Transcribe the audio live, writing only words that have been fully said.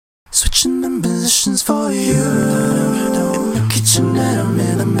Switching them positions for you. In the kitchen and I'm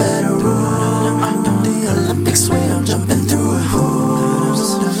in the bedroom. The Olympics way I'm jumping through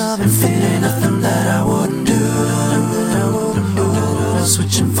hoops. And feeling nothing that I wouldn't do.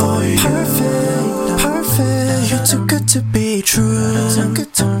 Switching for you. Perfect, perfect. You're too good to be true. Too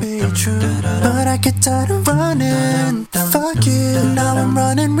good to be true. But I get tired of running. Fuck you. Now I'm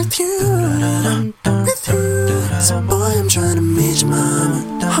running with you. With you. So boy, I'm trying to meet your mama.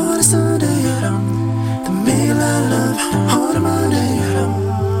 Hard Sunday. The meal I love. Hard Monday.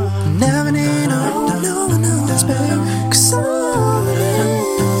 Never need no one else, babe. 'Cause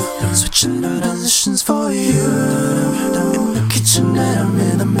I'm switching the positions for you. In the kitchen and I'm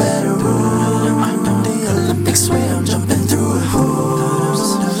in the bedroom. The Olympics way I'm jumping through hoops.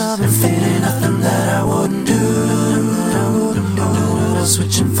 And feeling nothing that I wouldn't do.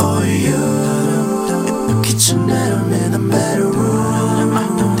 Switching for you. In the kitchen and I'm in the bedroom.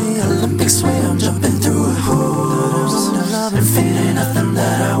 The Olympics way I'm jumping through hoops. And feeling nothing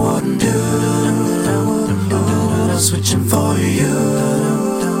that I wouldn't do. Switching for you.